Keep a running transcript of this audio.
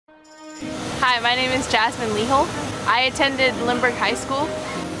Hi, my name is Jasmine Lehel. I attended Lindbergh High School.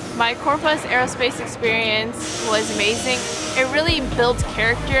 My Core Plus Aerospace experience was amazing. It really builds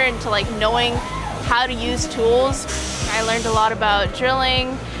character into knowing how to use tools. I learned a lot about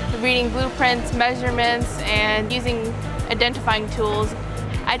drilling, reading blueprints, measurements, and identifying tools.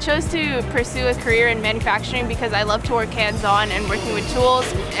 I chose to pursue a career in manufacturing because I love to work hands-on and working with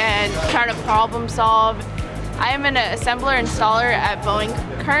tools and trying to problem solve. I am an assembler installer at Boeing.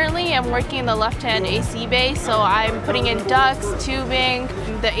 Currently, I'm working in the left-hand AC bay, so I'm putting in ducts, tubing,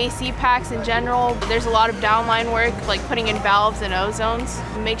 the AC packs in general. There's a lot of downline work, like putting in valves and ozones.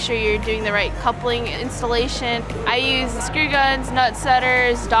 Make sure you're doing the right coupling installation. I use screw guns, nut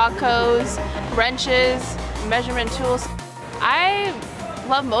setters, dogcos, wrenches, measurement tools. I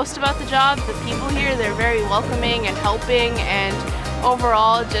love most about the job. The people here, they're very welcoming and helping, and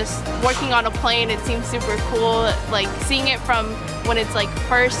overall, just working on a plane, it seems super cool. Like seeing it from when it's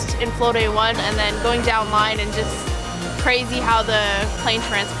first in flow day 1 and then going down line, and just crazy how the plane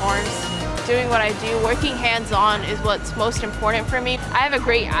transforms. Doing what I do, working hands-on is what's most important for me. I have a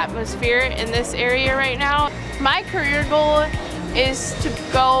great atmosphere in this area right now. My career goal is to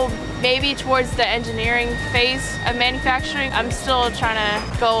go maybe towards the engineering phase of manufacturing. I'm still trying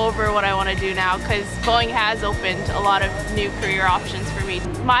to go over what I want to do now because Boeing has opened a lot of new career options for me.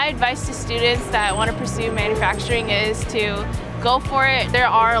 My advice to students that want to pursue manufacturing is to go for it. There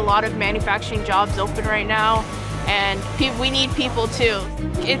are a lot of manufacturing jobs open right now, and we need people too.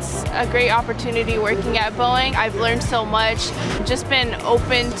 It's a great opportunity working at Boeing. I've learned so much, just been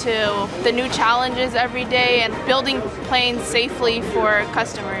open to the new challenges every day and building planes safely for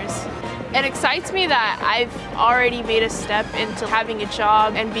customers. It excites me that I've already made a step into having a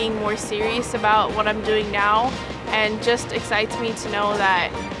job and being more serious about what I'm doing now, and just excites me to know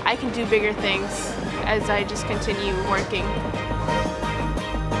that I can do bigger things as I just continue working.